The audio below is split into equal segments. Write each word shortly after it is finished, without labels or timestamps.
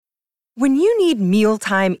When you need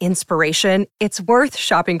mealtime inspiration, it's worth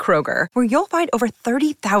shopping Kroger, where you'll find over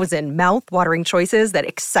 30,000 mouth-watering choices that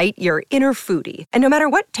excite your inner foodie. And no matter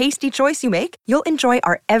what tasty choice you make, you'll enjoy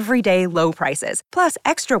our everyday low prices, plus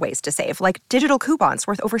extra ways to save, like digital coupons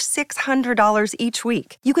worth over $600 each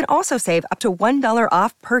week. You can also save up to $1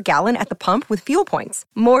 off per gallon at the pump with fuel points.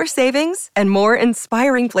 More savings and more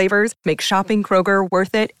inspiring flavors make shopping Kroger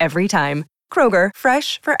worth it every time. Kroger,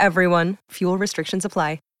 fresh for everyone. Fuel restrictions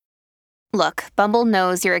apply. Look, Bumble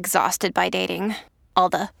knows you're exhausted by dating. All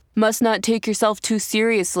the, must not take yourself too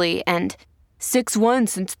seriously, and 6'1"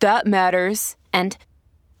 since that matters, and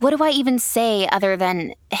what do I even say other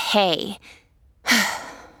than, hey?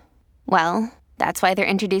 Well, that's why they're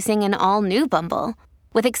introducing an all-new Bumble,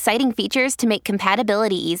 with exciting features to make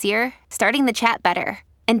compatibility easier, starting the chat better,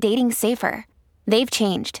 and dating safer. They've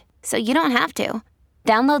changed, so you don't have to.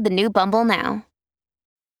 Download the new Bumble now.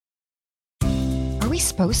 Are we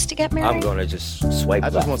supposed to get married? I'm gonna just swipe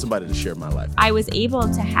left. I just want somebody to share my life. I was able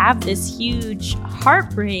to have this huge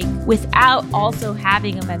heartbreak without also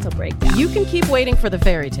having a mental breakdown. You can keep waiting for the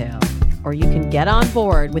fairy tale, or you can get on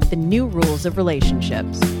board with the new rules of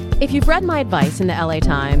relationships. If you've read my advice in the LA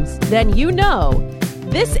Times, then you know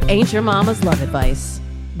this ain't your mama's love advice.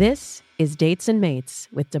 This is Dates and Mates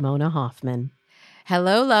with Damona Hoffman.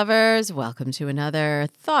 Hello, lovers. Welcome to another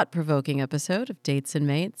thought-provoking episode of Dates and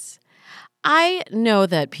Mates. I know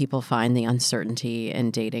that people find the uncertainty in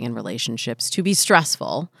dating and relationships to be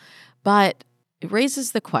stressful, but it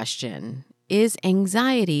raises the question, is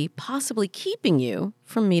anxiety possibly keeping you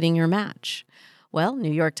from meeting your match? Well,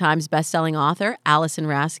 New York Times bestselling author Allison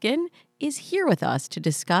Raskin is here with us to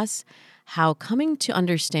discuss how coming to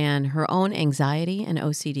understand her own anxiety and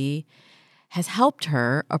OCD has helped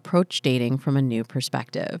her approach dating from a new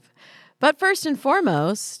perspective. But first and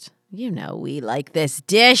foremost, you know we like this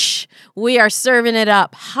dish. We are serving it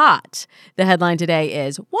up hot. The headline today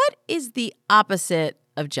is, what is the opposite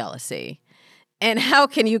of jealousy? And how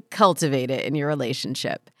can you cultivate it in your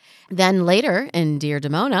relationship? Then later in Dear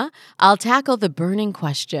Damona, I'll tackle the burning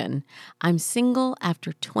question. I'm single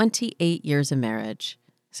after 28 years of marriage.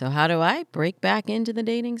 So how do I break back into the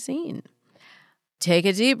dating scene? Take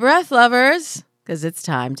a deep breath, lovers, because it's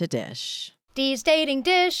time to dish. Dee's dating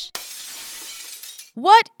dish.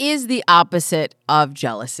 What is the opposite of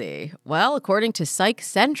jealousy? Well, according to Psych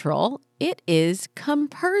Central, it is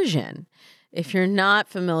compersion. If you're not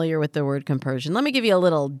familiar with the word compersion, let me give you a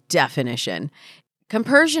little definition.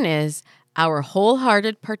 Compersion is our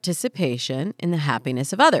wholehearted participation in the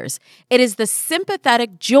happiness of others. It is the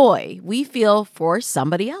sympathetic joy we feel for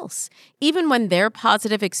somebody else, even when their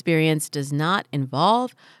positive experience does not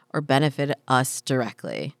involve or benefit us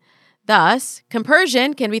directly. Thus,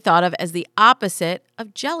 compersion can be thought of as the opposite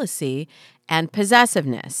of jealousy and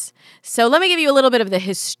possessiveness. So let me give you a little bit of the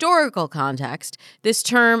historical context. This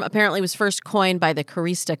term apparently was first coined by the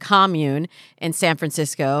Carista Commune in San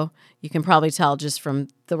Francisco. You can probably tell just from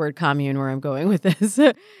the word commune where I'm going with this.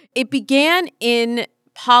 It began in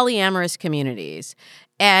polyamorous communities,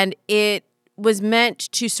 and it was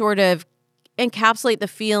meant to sort of encapsulate the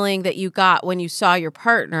feeling that you got when you saw your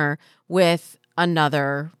partner with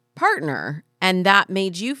another partner, and that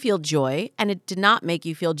made you feel joy, and it did not make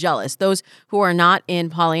you feel jealous. Those who are not in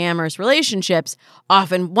polyamorous relationships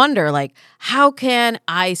often wonder, like, how can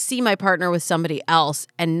I see my partner with somebody else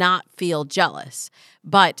and not feel jealous?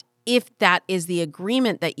 But if that is the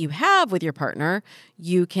agreement that you have with your partner,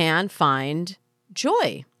 you can find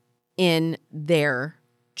joy in their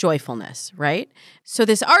joyfulness, right? So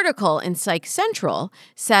this article in Psych Central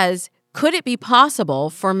says, could it be possible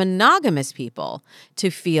for monogamous people to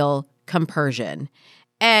feel compersion?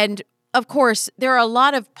 And of course, there are a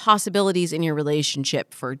lot of possibilities in your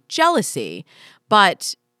relationship for jealousy,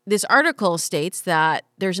 but this article states that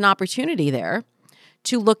there's an opportunity there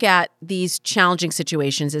to look at these challenging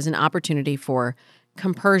situations as an opportunity for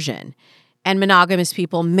compersion. And monogamous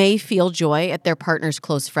people may feel joy at their partner's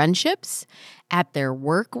close friendships, at their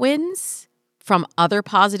work wins, from other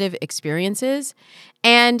positive experiences.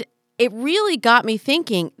 And it really got me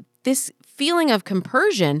thinking, this feeling of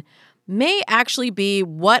compersion may actually be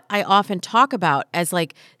what I often talk about as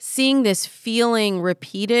like seeing this feeling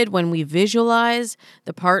repeated when we visualize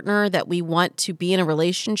the partner that we want to be in a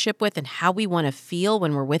relationship with and how we want to feel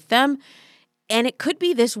when we're with them. And it could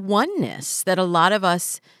be this oneness that a lot of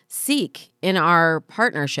us seek in our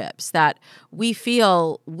partnerships, that we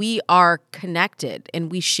feel we are connected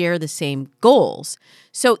and we share the same goals.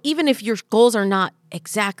 So even if your goals are not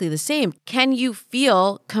exactly the same, can you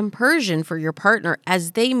feel compersion for your partner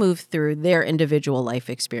as they move through their individual life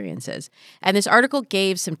experiences? And this article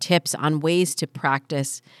gave some tips on ways to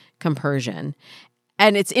practice compersion.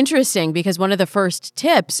 And it's interesting because one of the first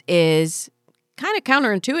tips is kind of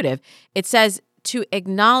counterintuitive. It says to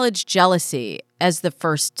acknowledge jealousy as the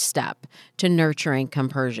first step to nurturing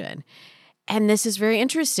compersion. And this is very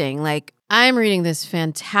interesting. Like, I'm reading this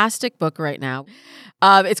fantastic book right now.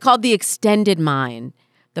 It's called The Extended Mind,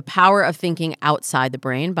 The Power of Thinking Outside the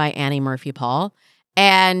Brain by Annie Murphy Paul.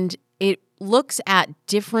 And it looks at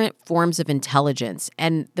different forms of intelligence.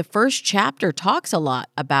 And the first chapter talks a lot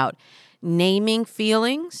about naming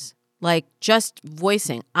feelings, like just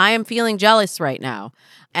voicing, I am feeling jealous right now.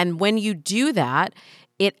 And when you do that,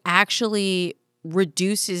 it actually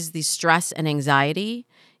reduces the stress and anxiety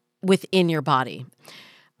within your body.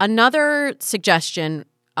 Another suggestion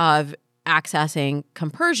of accessing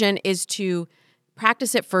compersion is to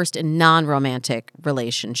practice it first in non-romantic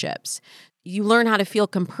relationships. You learn how to feel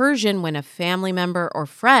compersion when a family member or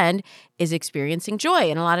friend is experiencing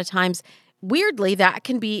joy. And a lot of times, weirdly, that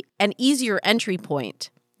can be an easier entry point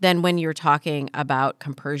than when you're talking about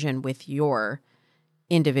compersion with your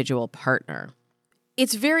individual partner.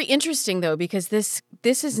 It's very interesting, though, because this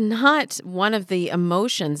is not one of the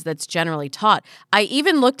emotions that's generally taught. I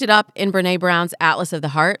even looked it up in Brené Brown's Atlas of the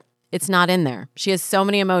Heart. It's not in there. She has so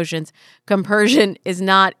many emotions. Compersion is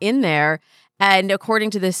not in there. And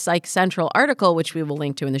according to this Psych Central article, which we will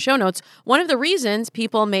link to in the show notes, one of the reasons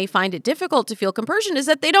people may find it difficult to feel compersion is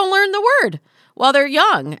that they don't learn the word while they're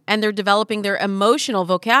young and they're developing their emotional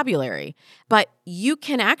vocabulary. But you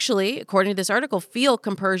can actually, according to this article, feel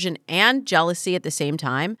compersion and jealousy at the same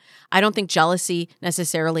time. I don't think jealousy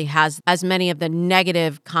necessarily has as many of the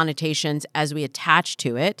negative connotations as we attach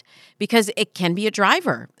to it because it can be a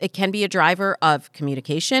driver. It can be a driver of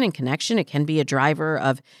communication and connection. It can be a driver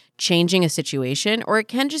of changing a situation, or it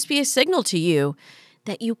can just be a signal to you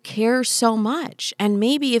that you care so much. And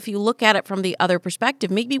maybe if you look at it from the other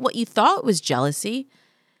perspective, maybe what you thought was jealousy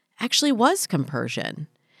actually was compersion.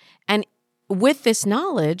 And with this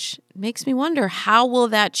knowledge, it makes me wonder, how will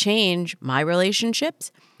that change my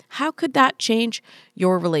relationships? How could that change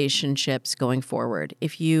your relationships going forward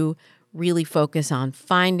if you really focus on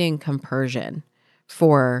finding compersion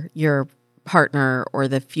for your partner or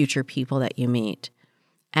the future people that you meet?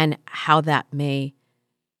 And how that may,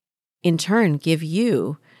 in turn, give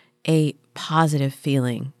you a positive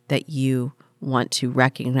feeling that you want to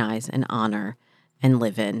recognize and honor and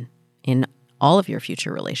live in all of your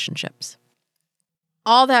future relationships.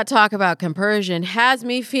 All that talk about compersion has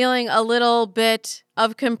me feeling a little bit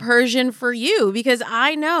of compersion for you because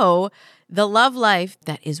I know the love life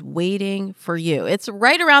that is waiting for you. It's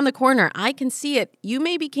right around the corner. I can see it. You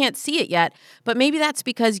maybe can't see it yet, but maybe that's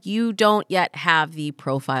because you don't yet have the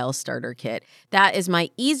Profile Starter Kit. That is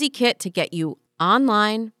my easy kit to get you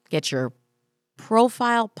online, get your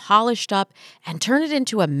profile polished up, and turn it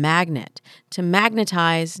into a magnet to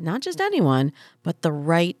magnetize not just anyone, but the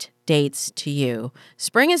right dates to you.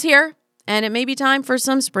 Spring is here, and it may be time for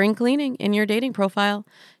some spring cleaning in your dating profile.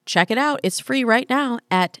 Check it out. It's free right now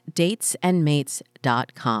at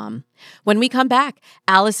datesandmates.com. When we come back,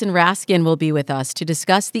 Allison Raskin will be with us to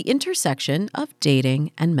discuss the intersection of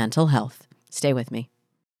dating and mental health. Stay with me.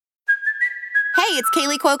 Hey, it's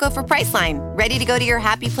Kaylee Cuoco for Priceline. Ready to go to your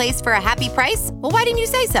happy place for a happy price? Well, why didn't you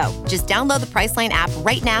say so? Just download the Priceline app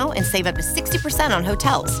right now and save up to 60% on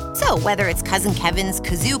hotels. So whether it's Cousin Kevin's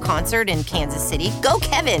Kazoo Concert in Kansas City, go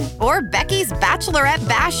Kevin, or Becky's Bachelorette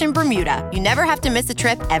Bash in Bermuda, you never have to miss a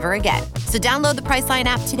trip ever again. So download the Priceline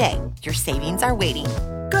app today. Your savings are waiting.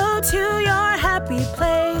 Go to your happy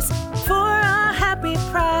place for a happy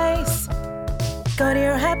price. Go to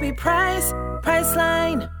your happy price,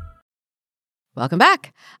 Priceline. Welcome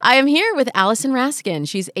back. I am here with Allison Raskin.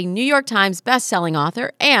 She's a New York Times bestselling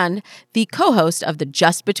author and the co-host of the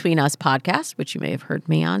Just Between Us podcast, which you may have heard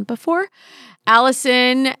me on before.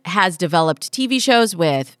 Allison has developed TV shows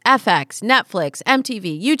with FX, Netflix,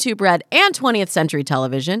 MTV, YouTube Red, and 20th Century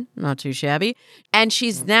Television. Not too shabby. And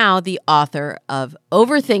she's now the author of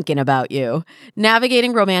Overthinking About You,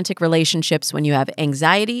 Navigating Romantic Relationships When You Have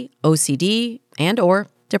Anxiety, OCD, and or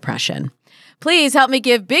Depression. Please help me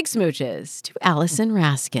give big smooches to Allison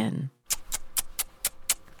Raskin.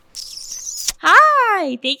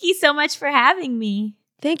 Hi, thank you so much for having me.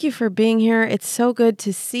 Thank you for being here. It's so good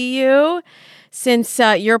to see you since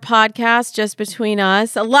your podcast, Just Between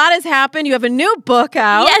Us. A lot has happened. You have a new book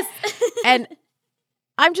out. Yes. And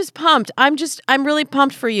I'm just pumped. I'm really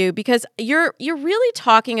pumped for you because you're really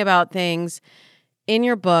talking about things in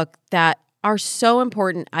your book that are so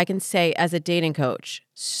important, I can say, as a dating coach.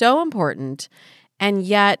 So important, and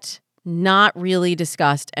yet not really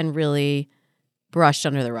discussed and really brushed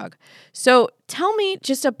under the rug. So tell me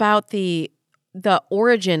just about the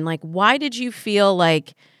origin. Like, why did you feel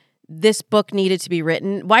like this book needed to be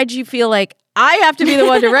written? Why did you feel like I have to be the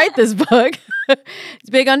one to write this book? It's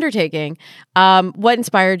a big undertaking. What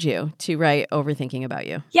inspired you to write Overthinking About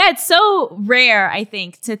You? Yeah, it's so rare, I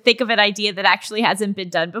think, to think of an idea that actually hasn't been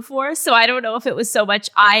done before. So I don't know if it was so much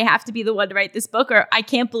I have to be the one to write this book, or I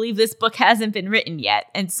can't believe this book hasn't been written yet.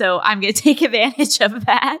 And so I'm going to take advantage of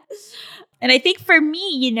that. And I think for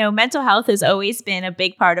me, mental health has always been a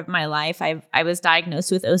big part of my life. I was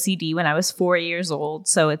diagnosed with OCD when I was 4 years old.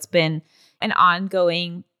 So it's been an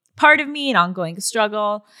ongoing part of me, an ongoing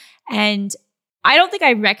struggle. And I don't think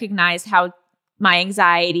I recognized how my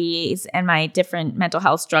anxieties and my different mental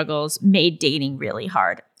health struggles made dating really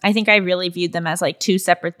hard. I think I really viewed them as like two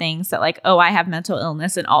separate things that like, oh, I have mental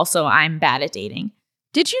illness and also I'm bad at dating.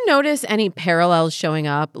 Did you notice any parallels showing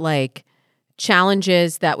up, like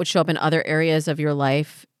challenges that would show up in other areas of your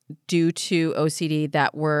life due to OCD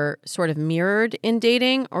that were sort of mirrored in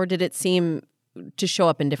dating, or did it seem to show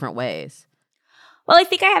up in different ways? Well, I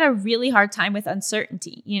think I had a really hard time with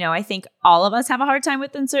uncertainty. I think all of us have a hard time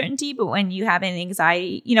with uncertainty, but when you have an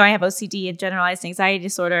anxiety, I have OCD and generalized anxiety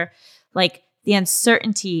disorder, like the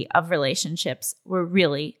uncertainty of relationships were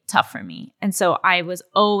really tough for me. And so I was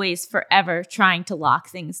always forever trying to lock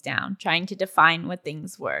things down, trying to define what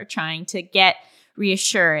things were, trying to get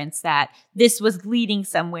reassurance that this was leading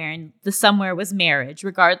somewhere and the somewhere was marriage,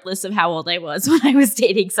 regardless of how old I was when I was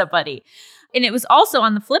dating somebody. And it was also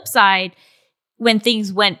on the flip side, when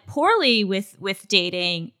things went poorly with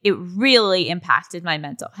dating, it really impacted my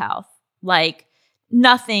mental health. Like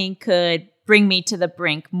nothing could bring me to the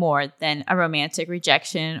brink more than a romantic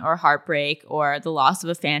rejection or heartbreak or the loss of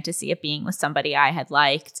a fantasy of being with somebody I had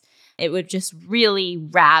liked. It would just really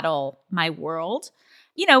rattle my world.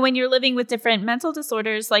 When you're living with different mental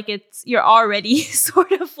disorders, like you're already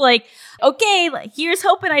sort of like, okay, like, here's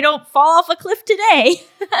hoping I don't fall off a cliff today.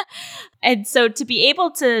 And so to be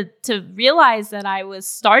able to realize that I was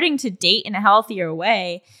starting to date in a healthier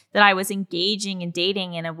way, that I was engaging in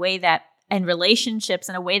dating in a way that, and relationships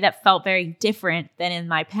in a way that felt very different than in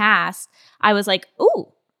my past, I was like,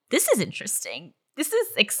 ooh, this is interesting. This is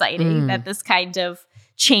exciting that this kind of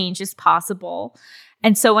change is possible.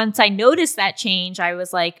 And so once I noticed that change, I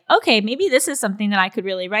was like, okay, maybe this is something that I could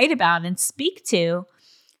really write about and speak to.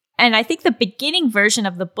 And I think the beginning version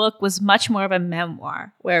of the book was much more of a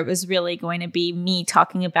memoir, where it was really going to be me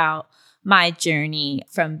talking about my journey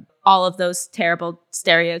from all of those terrible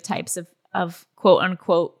stereotypes of quote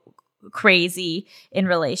unquote crazy in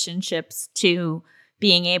relationships to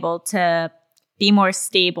being able to be more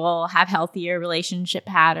stable, have healthier relationship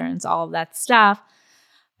patterns, all of that stuff.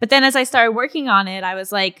 But then as I started working on it, I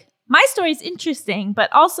was like, my story's interesting,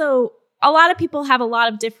 but also a lot of people have a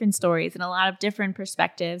lot of different stories and a lot of different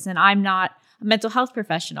perspectives. And I'm not a mental health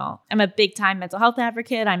professional. I'm a big time mental health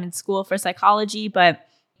advocate. I'm in school for psychology, but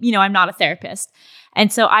I'm not a therapist.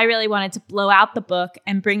 And so I really wanted to blow out the book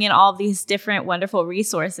and bring in all these different wonderful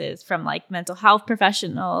resources from like mental health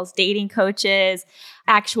professionals, dating coaches,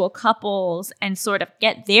 actual couples, and sort of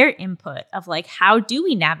get their input of like, how do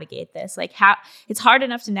we navigate this? Like how it's hard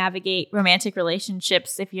enough to navigate romantic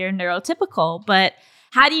relationships if you're neurotypical, but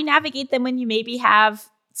how do you navigate them when you maybe have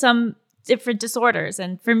some different disorders?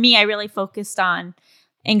 And for me, I really focused on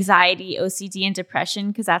anxiety, OCD, and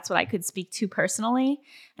depression because that's what I could speak to personally.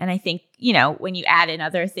 And I think, when you add in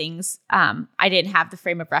other things, I didn't have the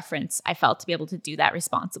frame of reference I felt to be able to do that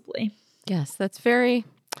responsibly. Yes, that's very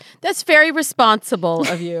responsible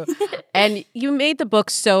of you. And you made the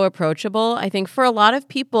book so approachable. I think for a lot of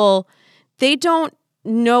people, they don't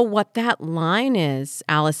know what that line is,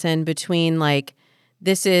 Allison, between like,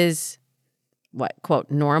 this is what,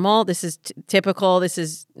 quote, normal, this is typical, this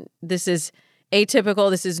is atypical,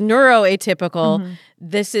 this is neuroatypical,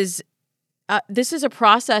 this is a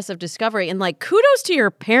process of discovery. And like, kudos to your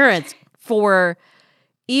parents for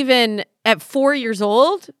even at 4 years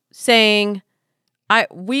old saying,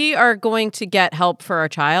 we are going to get help for our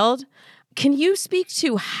child. Can you speak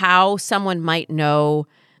to how someone might know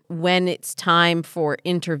when it's time for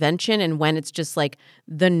intervention and when it's just like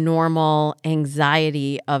the normal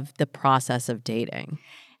anxiety of the process of dating?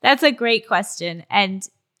 That's a great question. And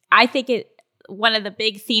I think one of the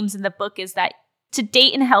big themes in the book is that to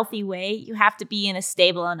date in a healthy way, you have to be in a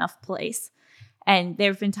stable enough place. And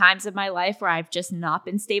there have been times in my life where I've just not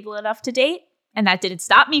been stable enough to date. And that didn't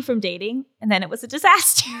stop me from dating. And then it was a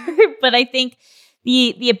disaster. But I think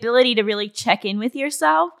the ability to really check in with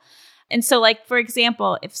yourself. And so like, for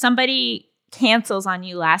example, if somebody cancels on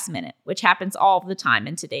you last minute, which happens all the time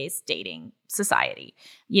in today's dating society,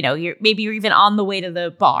 you're even on the way to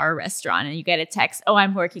the bar or restaurant and you get a text, oh,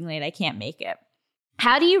 I'm working late, I can't make it.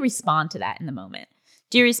 How do you respond to that in the moment?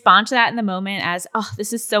 Do you respond to that in the moment as, oh,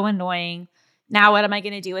 this is so annoying. Now what am I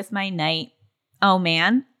going to do with my night? Oh,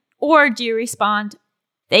 man. Or do you respond,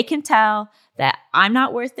 they can tell that I'm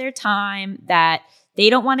not worth their time, that they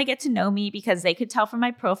don't want to get to know me because they could tell from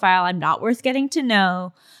my profile I'm not worth getting to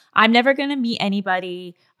know. I'm never going to meet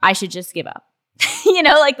anybody. I should just give up.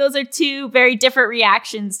 Like those are two very different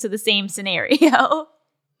reactions to the same scenario.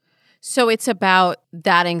 So it's about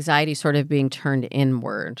that anxiety sort of being turned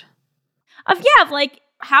inward. Of like,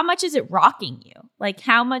 how much is it rocking you? Like,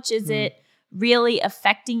 how much is it really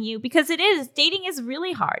affecting you? Because dating is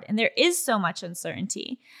really hard and there is so much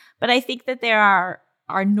uncertainty. But I think that there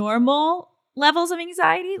are normal levels of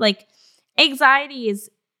anxiety. Like, anxiety is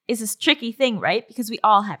this tricky thing, right? Because we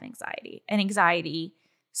all have anxiety, and anxiety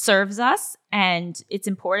serves us and it's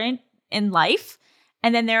important in life.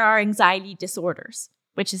 And then there are anxiety disorders,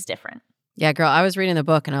 which is different. Yeah, girl, I was reading the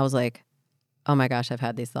book and I was like, oh my gosh, I've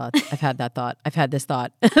had these thoughts. I've had that thought. I've had this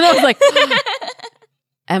thought. And I was like,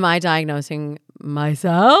 am I diagnosing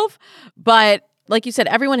myself? But like you said,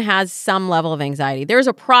 everyone has some level of anxiety. There's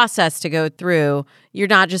a process to go through. You're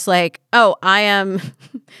not just like, oh, I am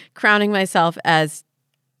crowning myself as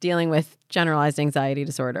dealing with generalized anxiety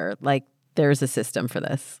disorder. Like, there's a system for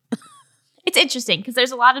this. It's interesting because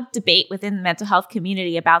there's a lot of debate within the mental health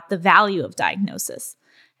community about the value of diagnosis.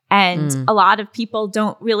 And a lot of people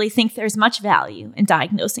don't really think there's much value in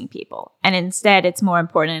diagnosing people. And instead, it's more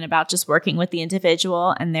important about just working with the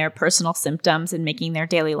individual and their personal symptoms and making their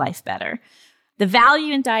daily life better. The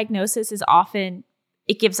value in diagnosis is often,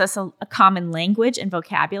 it gives us a common language and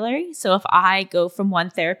vocabulary. So if I go from one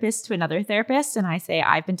therapist to another therapist and I say,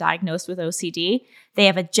 I've been diagnosed with OCD, they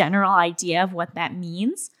have a general idea of what that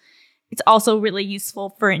means. It's also really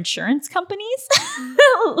useful for insurance companies.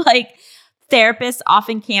 Like, therapists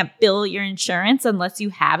often can't bill your insurance unless you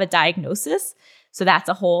have a diagnosis. So that's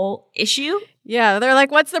a whole issue. Yeah, they're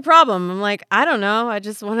like, what's the problem? I'm like, I don't know. I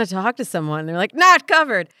just want to talk to someone. They're like, not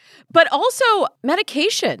covered. But also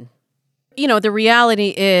medication. The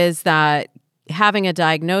reality is that having a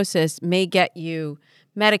diagnosis may get you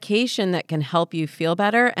medication that can help you feel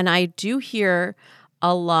better. And I do hear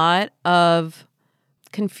a lot of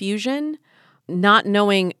confusion, not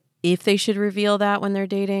knowing if they should reveal that when they're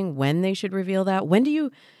dating, when they should reveal that.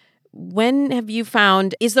 When have you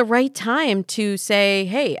found is the right time to say,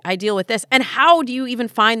 hey, I deal with this? And how do you even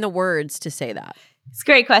find the words to say that? It's a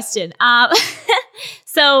great question.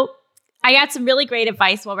 So I got some really great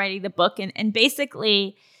advice while writing the book. And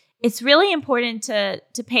basically, it's really important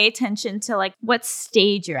to pay attention to like what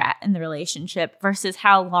stage you're at in the relationship versus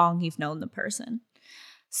how long you've known the person.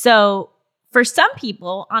 So for some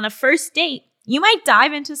people on a first date, you might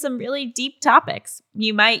dive into some really deep topics.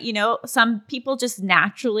 You might, some people just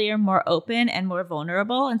naturally are more open and more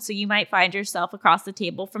vulnerable. And so you might find yourself across the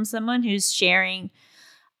table from someone who's sharing,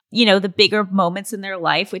 the bigger moments in their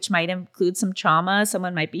life, which might include some trauma.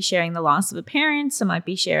 Someone might be sharing the loss of a parent. Some might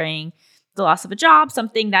be sharing the loss of a job,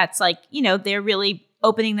 something that's like, they're really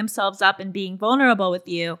opening themselves up and being vulnerable with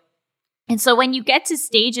you. And so when you get to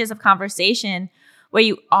stages of conversation where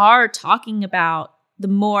you are talking about the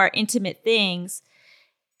more intimate things,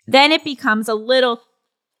 then it becomes a little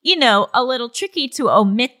tricky to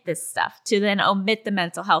omit this stuff, to then omit the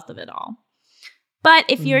mental health of it all. But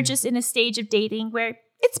if you're just in a stage of dating where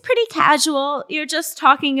it's pretty casual, you're just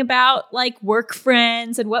talking about like work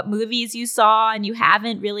friends and what movies you saw, and you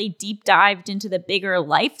haven't really deep dived into the bigger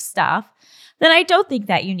life stuff, then I don't think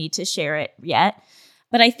that you need to share it yet.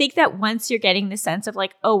 But I think that once you're getting the sense of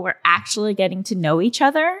like, oh, we're actually getting to know each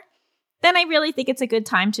other, then I really think it's a good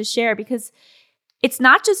time to share, because it's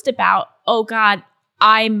not just about, oh God,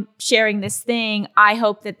 I'm sharing this thing. I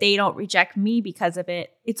hope that they don't reject me because of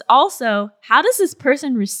it. It's also, how does this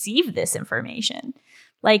person receive this information?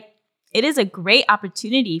 Like, it is a great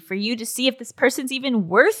opportunity for you to see if this person's even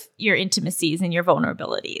worth your intimacies and your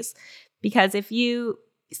vulnerabilities. Because if you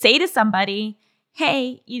say to somebody,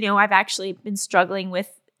 hey, I've actually been struggling with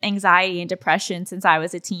anxiety and depression since I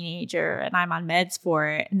was a teenager and I'm on meds for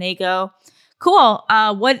it. And they go, cool.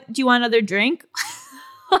 What do you want, another drink?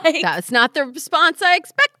 Like, that's not the response I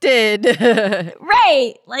expected.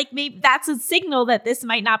 Right. Like, maybe that's a signal that this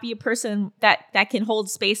might not be a person that can hold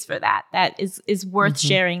space for that is worth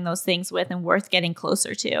sharing those things with and worth getting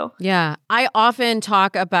closer to. Yeah. I often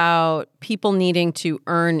talk about people needing to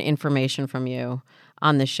earn information from you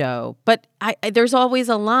on the show. But there's always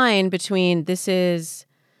a line between this is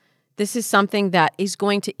something that is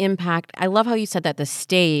going to impact. I love how you said that, the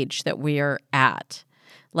stage that we are at.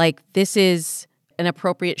 Like, this is an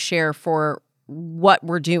appropriate share for what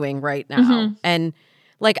we're doing right now. And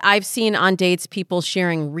like, I've seen on dates people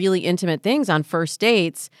sharing really intimate things on first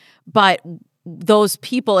dates, but those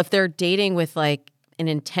people, if they're dating with like an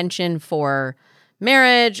intention for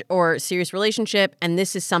marriage or serious relationship, and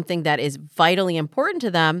this is something that is vitally important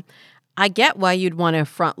to them, I get why you'd want to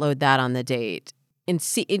front load that on the date and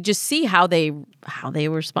see how they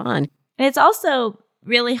respond. And it's also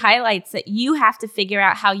really highlights that you have to figure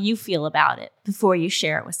out how you feel about it before you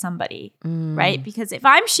share it with somebody, right? Because if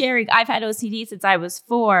I'm sharing, I've had OCD since I was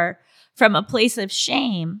 4 from a place of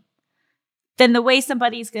shame, then the way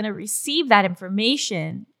somebody's going to receive that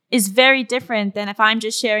information is very different than if I'm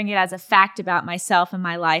just sharing it as a fact about myself and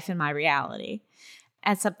my life and my reality,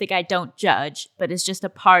 as something I don't judge, but is just a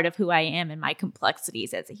part of who I am and my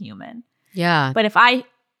complexities as a human. Yeah. But if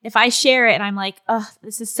I share it and I'm like, oh,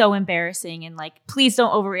 this is so embarrassing, and like, please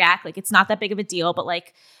don't overreact. Like, it's not that big of a deal, but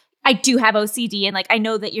like, I do have OCD, and like, I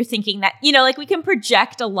know that you're thinking that, you know, like we can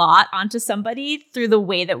project a lot onto somebody through the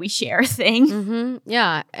way that we share a thing. Mm-hmm.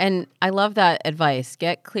 Yeah. And I love that advice.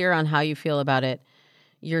 Get clear on how you feel about it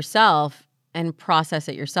yourself and process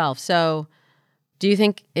it yourself. So do you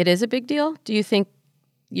think it is a big deal? Do you think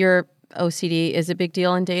your OCD is a big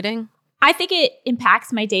deal in dating? I think it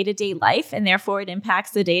impacts my day-to-day life, and therefore it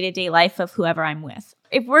impacts the day-to-day life of whoever I'm with.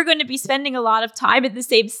 If we're going to be spending a lot of time in the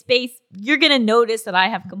same space, you're going to notice that I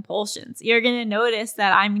have compulsions. You're going to notice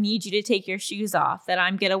that I need you to take your shoes off, that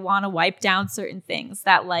I'm going to want to wipe down certain things,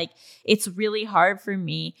 that like it's really hard for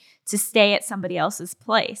me to stay at somebody else's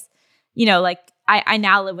place. You know, like I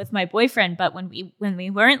now live with my boyfriend, but when we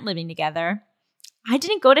weren't living together, I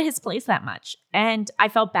didn't go to his place that much. And I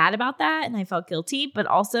felt bad about that, and I felt guilty, but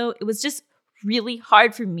also it was just really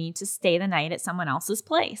hard for me to stay the night at someone else's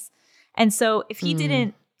place. And so if he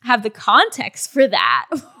didn't have the context for that,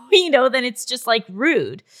 you know, then it's just like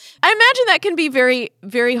rude. I imagine that can be very,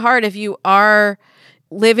 very hard if you are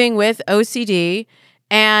living with OCD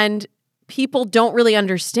and people don't really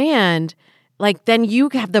understand. Like, then you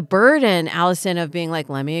have the burden, Allison, of being like,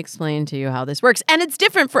 let me explain to you how this works. And it's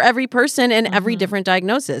different for every person and every different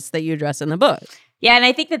diagnosis that you address in the book. Yeah, and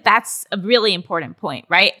I think that that's a really important point,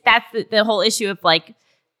 right? That's the whole issue of like,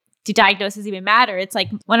 do diagnoses even matter? It's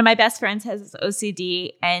like one of my best friends has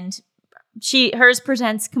OCD, and hers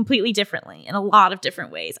presents completely differently in a lot of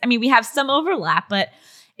different ways. I mean, we have some overlap, but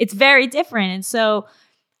it's very different. And so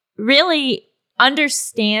really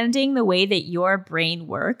understanding the way that your brain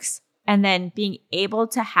works and then being able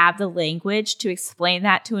to have the language to explain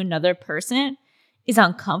that to another person is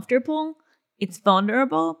uncomfortable. It's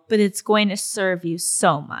vulnerable, but it's going to serve you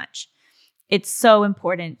so much. It's so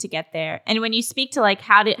important to get there. And when you speak to like,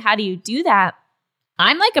 how do you do that?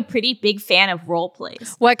 I'm like a pretty big fan of role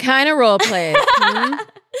plays. What kind of role plays?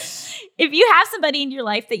 If you have somebody in your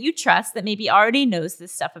life that you trust that maybe already knows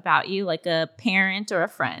this stuff about you, like a parent or a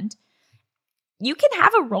friend, you can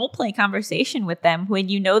have a role play conversation with them when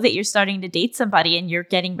you know that you're starting to date somebody and you're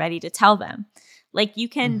getting ready to tell them. Like, you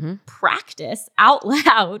can practice out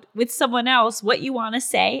loud with someone else what you want to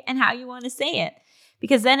say and how you want to say it.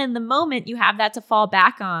 Because then in the moment you have that to fall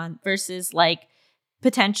back on versus like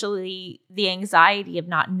potentially the anxiety of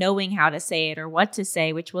not knowing how to say it or what to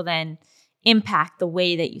say, which will then impact the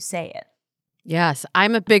way that you say it. Yes,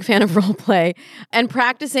 I'm a big fan of role play and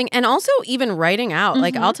practicing, and also even writing out.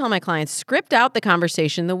 Like, I'll tell my clients, script out the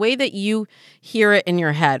conversation the way that you hear it in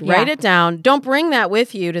your head. Yeah. Write it down. Don't bring that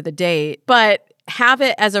with you to the date, but have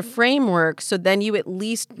it as a framework so then you at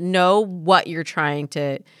least know what you're trying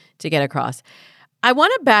to get across. I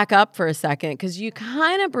want to back up for a second because you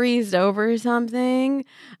kind of breezed over something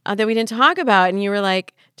that we didn't talk about, and you were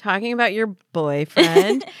like talking about your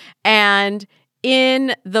boyfriend. And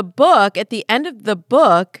in the book, at the end of the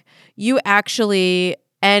book, you actually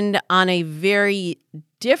end on a very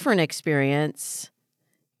different experience.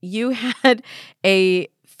 You had a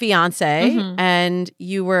fiance and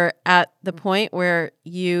you were at the point where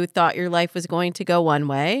you thought your life was going to go one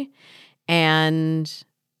way, and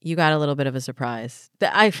you got a little bit of a surprise.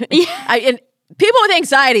 And people with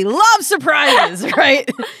anxiety love surprises, right?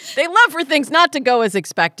 They love for things not to go as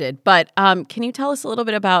expected. But can you tell us a little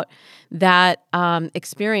bit about that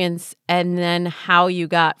experience and then how you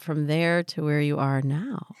got from there to where you are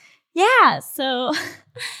now? Yeah. So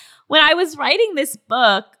when I was writing this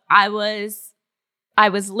book, I was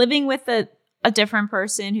living with a different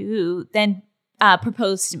person who then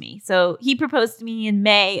proposed to me. So he proposed to me in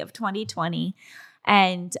May of 2020.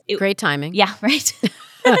 And great timing. Yeah, right.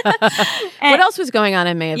 What else was going on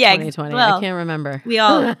in May of 2020? Well, I can't remember.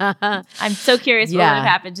 I'm so curious what would have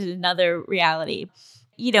happened in another reality.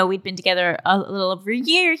 You know, we'd been together a little over a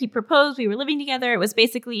year. He proposed. We were living together. It was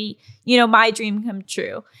basically, you know, my dream come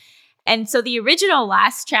true. And so the original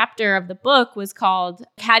last chapter of the book was called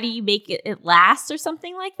How Do You Make It Last or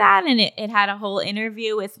something like that. And it had a whole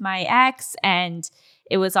interview with my ex, and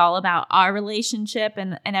it was all about our relationship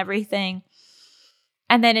and everything.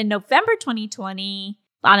 And then in November 2020,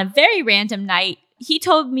 on a very random night, he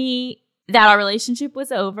told me that our relationship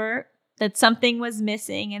was over, that something was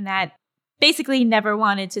missing, and that basically he never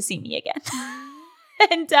wanted to see me again.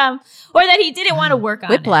 And or that he didn't want to work on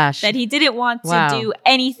Whiplash. it, that he didn't want to do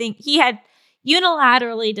anything. He had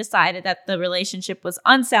unilaterally decided that the relationship was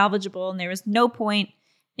unsalvageable and there was no point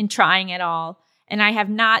in trying at all. And I have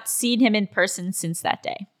not seen him in person since that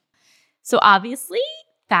day. So obviously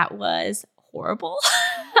that was horrible.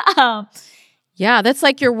 Yeah, that's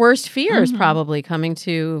like your worst fears probably coming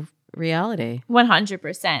to reality.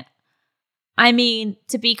 100%. I mean,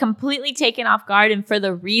 to be completely taken off guard, and for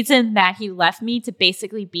the reason that he left me to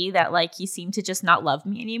basically be that, like, he seemed to just not love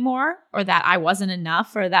me anymore, or that I wasn't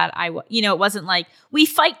enough, or that it wasn't like we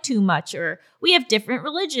fight too much or we have different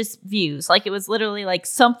religious views. Like, it was literally like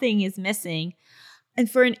something is missing.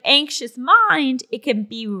 And for an anxious mind, it can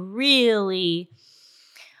be really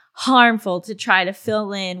harmful to try to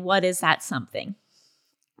fill in what is that something,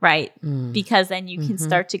 right? Because then you can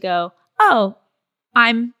start to go, oh,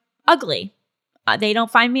 I'm ugly. They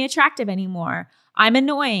don't find me attractive anymore. I'm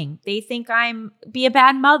annoying. They think I'm be a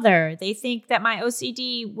bad mother. They think that my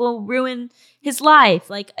OCD will ruin his life.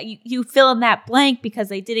 Like you fill in that blank because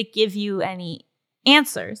they didn't give you any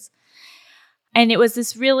answers. And it was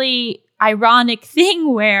this really ironic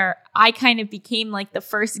thing where I kind of became like the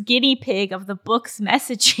first guinea pig of the book's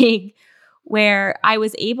messaging, where I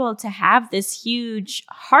was able to have this huge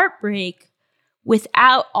heartbreak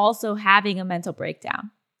without also having a mental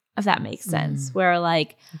breakdown. If that makes sense, where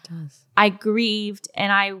like I grieved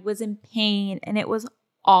and I was in pain and it was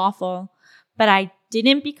awful, but I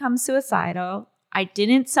didn't become suicidal. I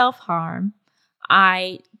didn't self-harm.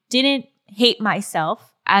 I didn't hate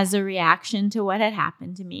myself as a reaction to what had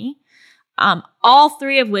happened to me. All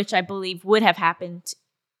three of which I believe would have happened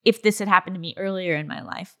if this had happened to me earlier in my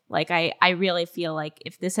life. Like I really feel like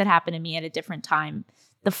if this had happened to me at a different time,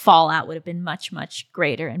 the fallout would have been much, much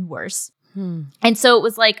greater and worse. And so it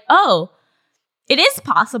was like, oh, it is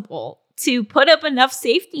possible to put up enough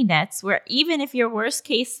safety nets where even if your worst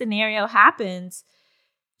case scenario happens,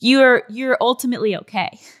 you're ultimately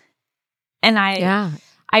okay. And I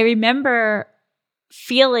remember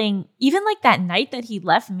feeling, even like that night that he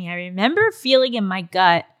left me, I remember feeling in my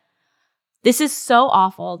gut, this is so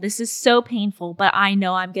awful. This is so painful, but I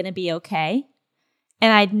know I'm going to be okay.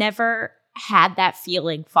 And I'd never had that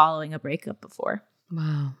feeling following a breakup before.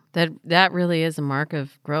 Wow. That really is a mark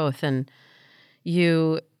of growth. And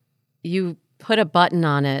you put a button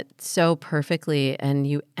on it so perfectly, and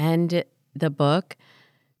you end the book.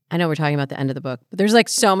 I know we're talking about the end of the book, but there's like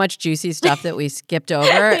so much juicy stuff that we skipped over.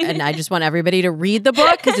 And I just want everybody to read the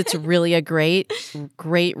book because it's really a great,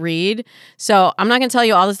 great read. So I'm not going to tell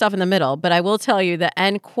you all the stuff in the middle, but I will tell you the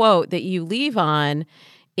end quote that you leave on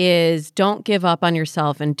is don't give up on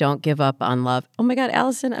yourself and don't give up on love. Oh my God,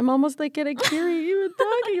 Allison, I'm almost like getting teary even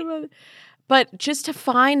talking about it. But just to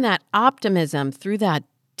find that optimism through that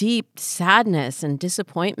deep sadness and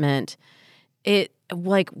disappointment, it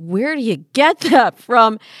like, where do you get that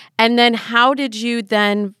from? And then how did you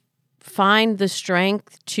then find the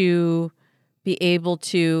strength to be able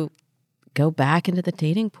to go back into the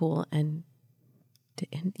dating pool and,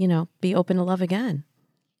 be open to love again?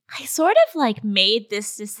 I sort of like made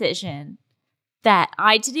this decision that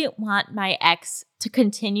I didn't want my ex to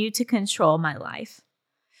continue to control my life.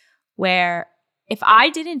 Where if I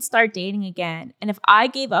didn't start dating again, and if I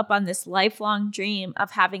gave up on this lifelong dream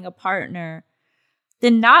of having a partner,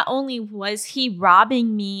 then not only was he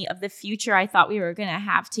robbing me of the future I thought we were going to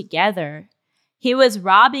have together, he was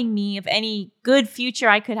robbing me of any good future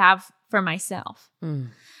I could have for myself.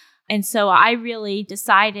 And so I really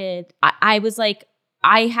decided, I was like,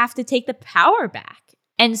 I have to take the power back.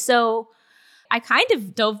 And so I kind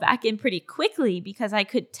of dove back in pretty quickly because I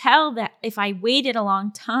could tell that if I waited a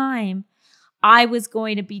long time, I was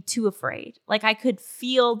going to be too afraid. Like I could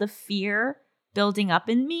feel the fear building up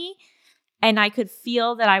in me. And I could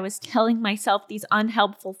feel that I was telling myself these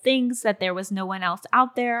unhelpful things, that there was no one else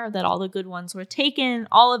out there, that all the good ones were taken,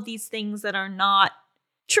 all of these things that are not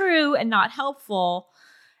true and not helpful.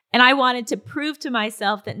 And I wanted to prove to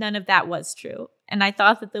myself that none of that was true. And I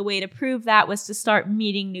thought that the way to prove that was to start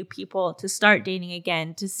meeting new people, to start dating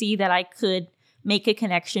again, to see that I could make a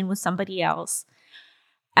connection with somebody else.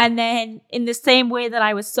 And then in the same way that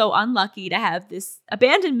I was so unlucky to have this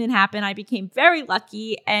abandonment happen, I became very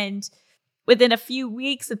lucky. And within a few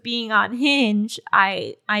weeks of being on Hinge,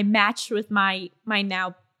 I matched with my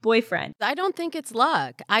now boyfriend. I don't think it's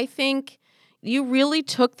luck. I think you really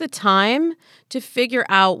took the time to figure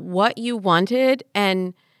out what you wanted,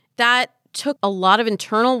 and that took a lot of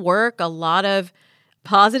internal work, a lot of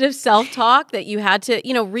positive self-talk that you had to,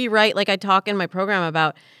 rewrite, like I talk in my program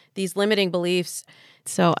about these limiting beliefs.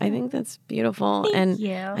 So I think that's beautiful. Thank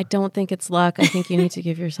you. I don't think it's luck. I think you need to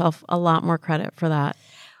give yourself a lot more credit for that.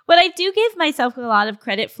 What I do give myself a lot of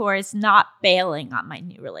credit for is not bailing on my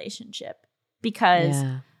new relationship, because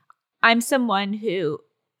I'm someone who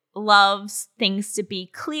loves things to be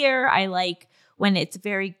clear. I like when it's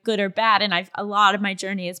very good or bad. And a lot of my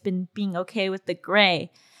journey has been being okay with the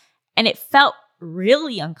gray. And it felt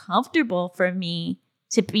really uncomfortable for me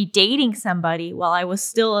to be dating somebody while I was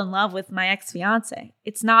still in love with my ex-fiance.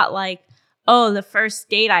 It's not like, oh, the first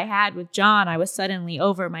date I had with John, I was suddenly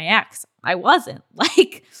over my ex. I wasn't.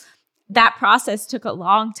 Like, that process took a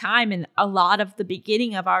long time. And a lot of the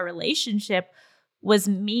beginning of our relationship was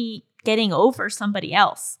me getting over somebody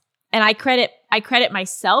else. And I credit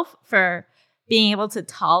myself for being able to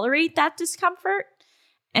tolerate that discomfort.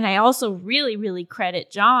 And I also really, really credit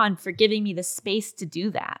John for giving me the space to do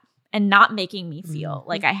that and not making me feel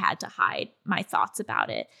like I had to hide my thoughts about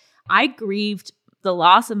it. I grieved the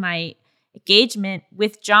loss of my engagement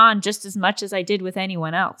with John just as much as I did with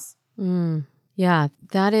anyone else. Yeah,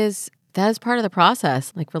 that is part of the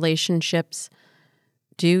process. Like, relationships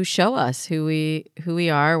do show us who we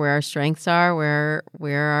are, where our strengths are, where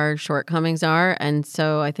our shortcomings are. And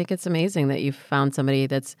so I think it's amazing that you've found somebody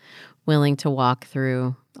that's willing to walk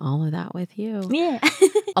through all of that with you. Yeah.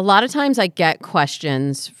 A lot of times I get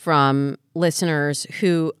questions from listeners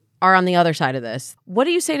who are on the other side of this. What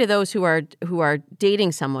do you say to those who are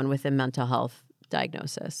dating someone with a mental health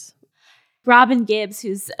diagnosis? Robin Gibbs,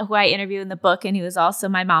 who I interview in the book and who is also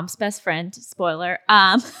my mom's best friend, spoiler,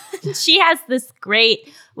 she has this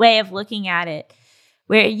great way of looking at it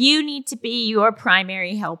where you need to be your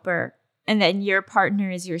primary helper and then your partner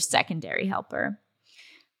is your secondary helper.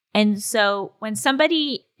 And so when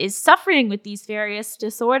somebody is suffering with these various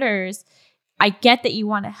disorders, I get that you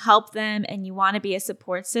want to help them and you want to be a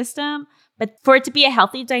support system, but for it to be a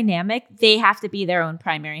healthy dynamic, they have to be their own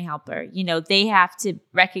primary helper. They have to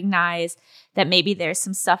recognize that maybe there's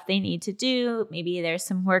some stuff they need to do. Maybe there's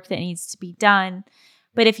some work that needs to be done.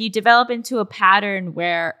 But if you develop into a pattern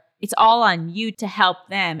where it's all on you to help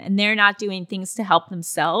them and they're not doing things to help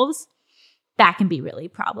themselves, that can be really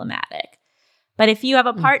problematic. But if you have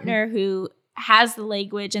a partner who has the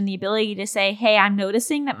language and the ability to say, hey, I'm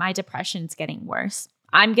noticing that my depression's getting worse.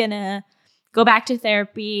 I'm going to go back to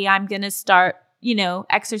therapy. I'm going to start,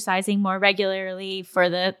 exercising more regularly for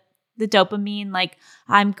the dopamine. Like,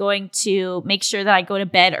 I'm going to make sure that I go to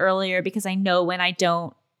bed earlier because I know when I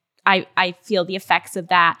don't, I feel the effects of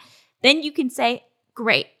that. Then you can say,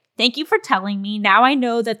 great. Thank you for telling me. Now I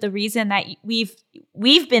know that the reason that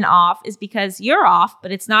we've been off is because you're off,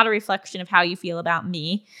 but it's not a reflection of how you feel about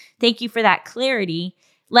me. Thank you for that clarity.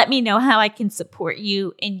 Let me know how I can support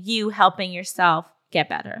you in you helping yourself get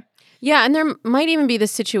better. Yeah, and there might even be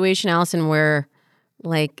this situation, Allison, where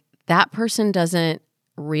like that person doesn't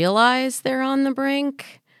realize they're on the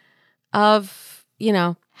brink of,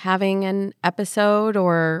 having an episode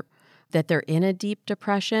or that they're in a deep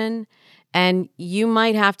depression. And you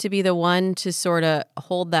might have to be the one to sort of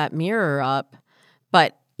hold that mirror up,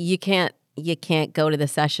 but you can't go to the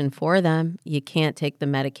session for them. You can't take the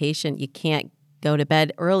medication. You can't go to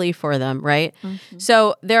bed early for them, right? Mm-hmm.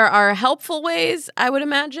 So there are helpful ways, I would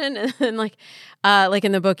imagine. And like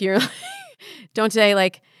in the book, you're like, don't say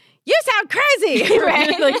like, you sound crazy,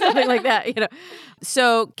 right? Like something like that,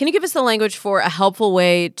 So can you give us the language for a helpful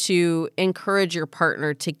way to encourage your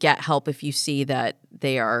partner to get help if you see that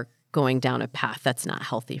they are going down a path that's not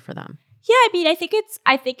healthy for them? Yeah,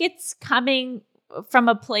 I think it's coming from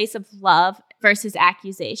a place of love versus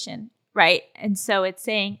accusation, right? And so it's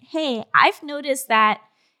saying, hey, I've noticed that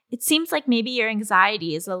it seems like maybe your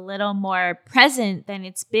anxiety is a little more present than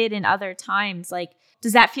it's been in other times. Like,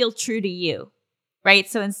 does that feel true to you? Right?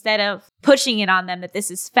 So instead of pushing it on them that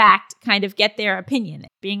this is fact, kind of get their opinion.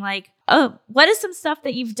 Being like, oh, what is some stuff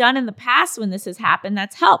that you've done in the past when this has happened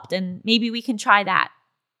that's helped? And maybe we can try that.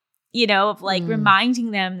 Of like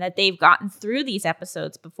reminding them that they've gotten through these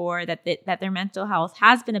episodes before, that their mental health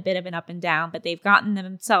has been a bit of an up and down, but they've gotten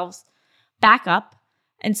themselves back up.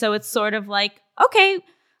 And so it's sort of like, okay,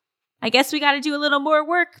 I guess we got to do a little more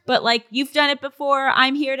work, but like, you've done it before.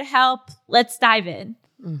 I'm here to help. Let's dive in.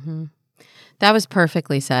 Mm-hmm. That was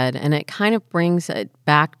perfectly said. And it kind of brings it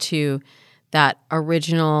back to that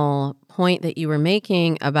original point that you were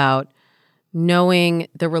making about knowing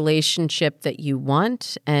the relationship that you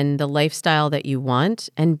want and the lifestyle that you want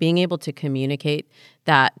and being able to communicate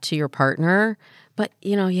that to your partner. But,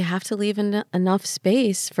 you have to leave enough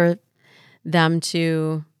space for them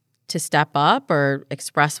to step up or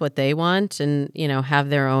express what they want and, have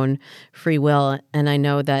their own free will. And I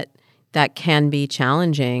know that can be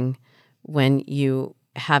challenging when you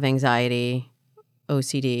have anxiety,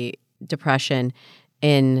 OCD, depression,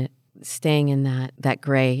 in staying in that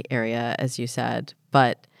gray area, as you said.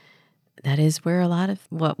 But that is where a lot of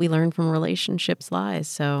what we learn from relationships lies.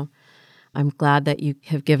 So I'm glad that you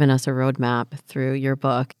have given us a roadmap through your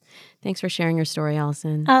book. Thanks for sharing your story,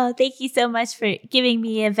 Allison. Oh, thank you so much for giving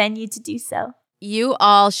me a venue to do so. You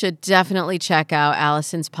all should definitely check out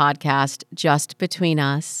Allison's podcast, Just Between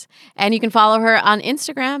Us. And you can follow her on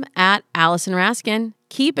Instagram at Allison Raskin.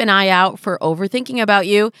 Keep an eye out for Overthinking About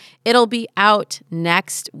You. It'll be out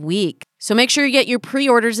next week. So make sure you get your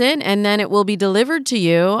pre-orders in, and then it will be delivered to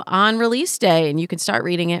you on release day, and you can start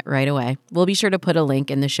reading it right away. We'll be sure to put a link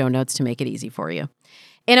in the show notes to make it easy for you.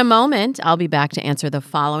 In a moment, I'll be back to answer the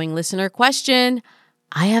following listener question.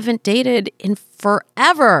 I haven't dated in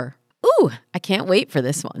forever. Ooh, I can't wait for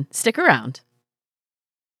this one. Stick around.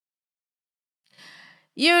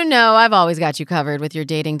 I've always got you covered with your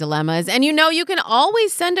dating dilemmas. And you can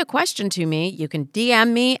always send a question to me. You can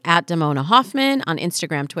DM me at Damona Hoffman on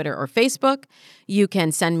Instagram, Twitter, or Facebook. You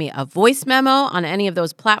can send me a voice memo on any of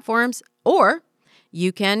those platforms. Or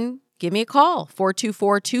you can give me a call,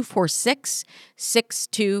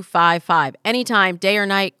 424-246-6255. Anytime, day or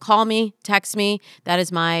night, call me, text me. That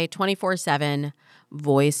is my 24/7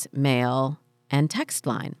 voicemail and text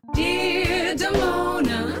line. Dear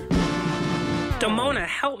Damona. Damona,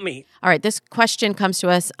 help me. All right, this question comes to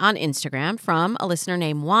us on Instagram from a listener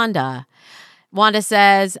named Wanda. Wanda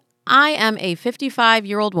says, I am a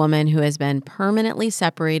 55-year-old woman who has been permanently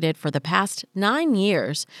separated for the past 9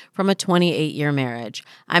 years from a 28-year marriage.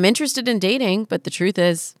 I'm interested in dating, but the truth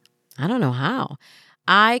is, I don't know how.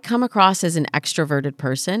 I come across as an extroverted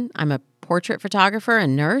person. I'm a portrait photographer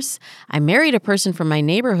and nurse. I married a person from my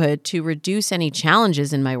neighborhood to reduce any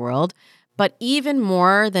challenges in my world. But even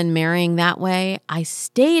more than marrying that way, I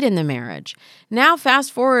stayed in the marriage. Now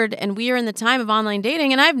fast forward and we are in the time of online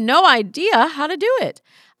dating and I have no idea how to do it.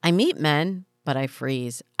 I meet men, but I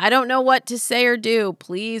freeze. I don't know what to say or do.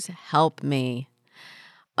 Please help me.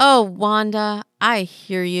 Oh, Wanda, I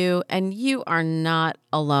hear you, and you are not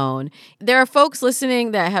alone. There are folks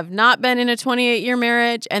listening that have not been in a 28-year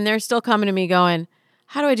marriage, and they're still coming to me going,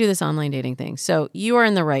 how do I do this online dating thing? So you are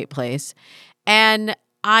in the right place. And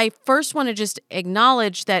I first want to just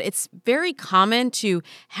acknowledge that it's very common to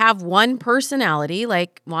have one personality.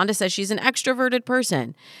 Like Wanda says, she's an extroverted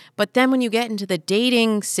person. But then when you get into the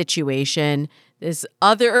dating situation, this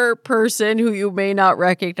other person who you may not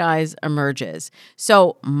recognize emerges.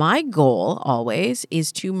 So my goal always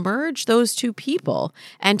is to merge those two people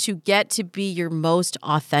and to get to be your most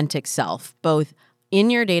authentic self, both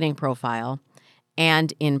in your dating profile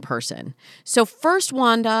and in person. So first,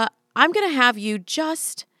 Wanda, I'm going to have you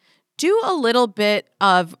just do a little bit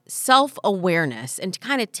of self-awareness and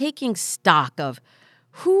kind of taking stock of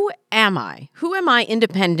who am I? Who am I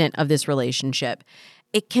independent of this relationship?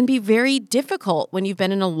 It can be very difficult when you've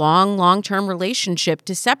been in a long-term relationship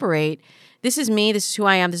to separate, this is me, this is who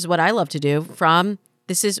I am, this is what I love to do, from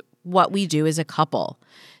this is what we do as a couple.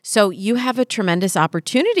 So you have a tremendous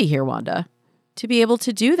opportunity here, Wanda, to be able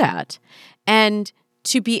to do that and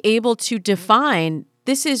to be able to define,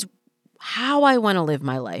 this is how I want to live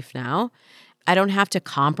my life now. I don't have to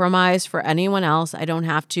compromise for anyone else. I don't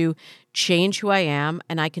have to change who I am,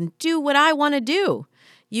 and I can do what I want to do.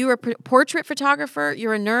 You're a portrait photographer.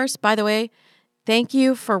 You're a nurse. By the way, thank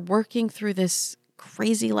you for working through this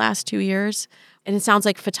crazy last 2 years. And it sounds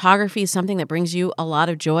like photography is something that brings you a lot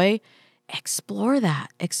of joy. Explore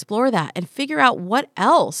that, and figure out what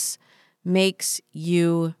else makes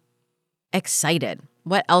you excited.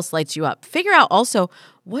 What else lights you up? Figure out also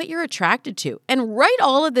what you're attracted to and write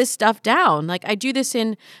all of this stuff down. Like I do this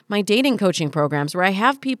in my dating coaching programs where I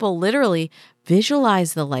have people literally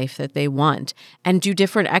visualize the life that they want and do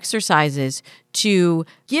different exercises to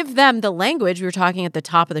give them the language. We were talking at the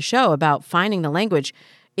top of the show about finding the language.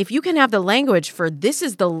 If you can have the language for this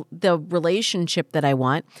is the relationship that I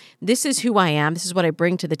want, this is who I am, this is what I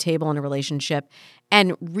bring to the table in a relationship,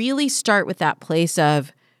 and really start with that place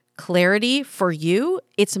of clarity for you,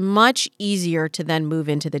 it's much easier to then move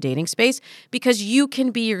into the dating space because you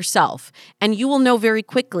can be yourself and you will know very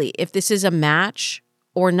quickly if this is a match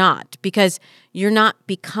or not because you're not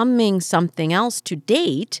becoming something else to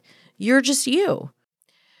date. You're just you.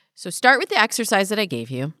 So start with the exercise that I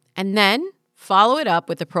gave you and then follow it up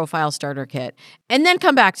with the Profile Starter Kit, and then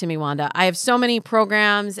come back to me, Wanda. I have so many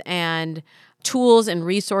programs and tools and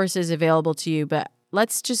resources available to you, but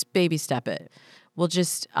let's just baby step it.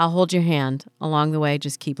 I'll hold your hand along the way.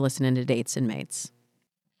 Just keep listening to Dates and Mates.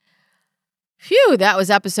 Phew, that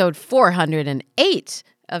was episode 408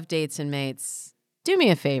 of Dates and Mates. Do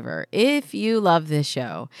me a favor, if you love this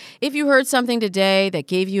show, if you heard something today that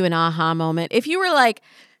gave you an aha moment, if you were like,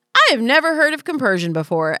 I have never heard of compersion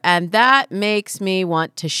before, and that makes me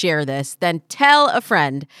want to share this, then tell a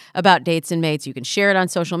friend about Dates and Mates. You can share it on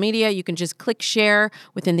social media. You can just click share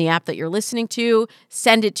within the app that you're listening to,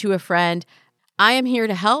 send it to a friend. I am here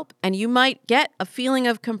to help, and you might get a feeling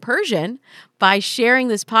of compersion by sharing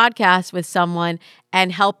this podcast with someone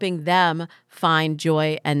and helping them find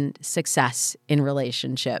joy and success in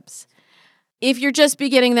relationships. If you're just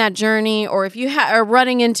beginning that journey, or if you are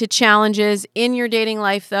running into challenges in your dating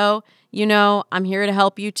life, though, I'm here to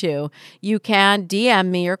help you too. You can DM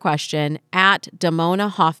me your question at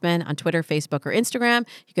Damona Hoffman on Twitter, Facebook, or Instagram.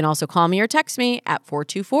 You can also call me or text me at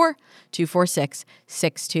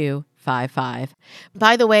 424-246-6255.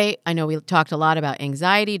 By the way, I know we talked a lot about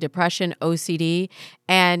anxiety, depression, OCD,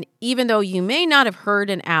 and even though you may not have heard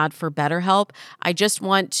an ad for BetterHelp, I just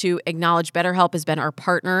want to acknowledge BetterHelp has been our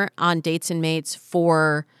partner on Dates and Mates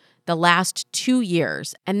for the last 2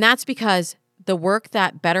 years. And that's because the work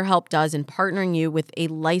that BetterHelp does in partnering you with a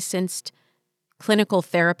licensed clinical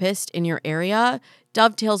therapist in your area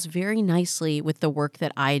dovetails very nicely with the work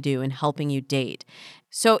that I do in helping you date.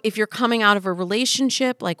 So if you're coming out of a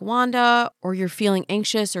relationship like Wanda, or you're feeling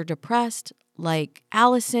anxious or depressed like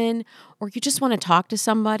Allison, or you just want to talk to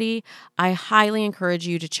somebody, I highly encourage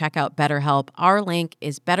you to check out BetterHelp. Our link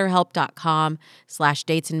is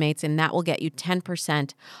betterhelp.com/datesandmates, and that will get you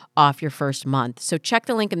 10% off your first month. So check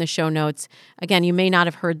the link in the show notes. Again, you may not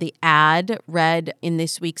have heard the ad read in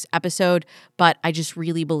this week's episode, but I just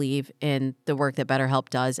really believe in the work that BetterHelp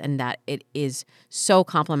does, and that it is so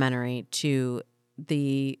complementary to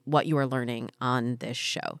what you are learning on this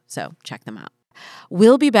show. So check them out.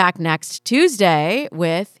 We'll be back next Tuesday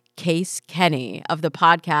with Case Kenny of the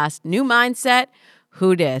podcast New Mindset,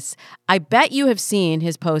 Who Dis. I bet you have seen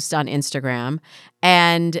his posts on Instagram,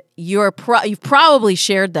 and you've probably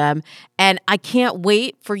shared them, and I can't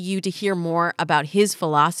wait for you to hear more about his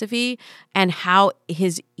philosophy and how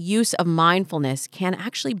his use of mindfulness can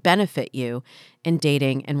actually benefit you in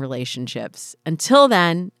dating and relationships. Until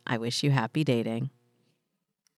then, I wish you happy dating.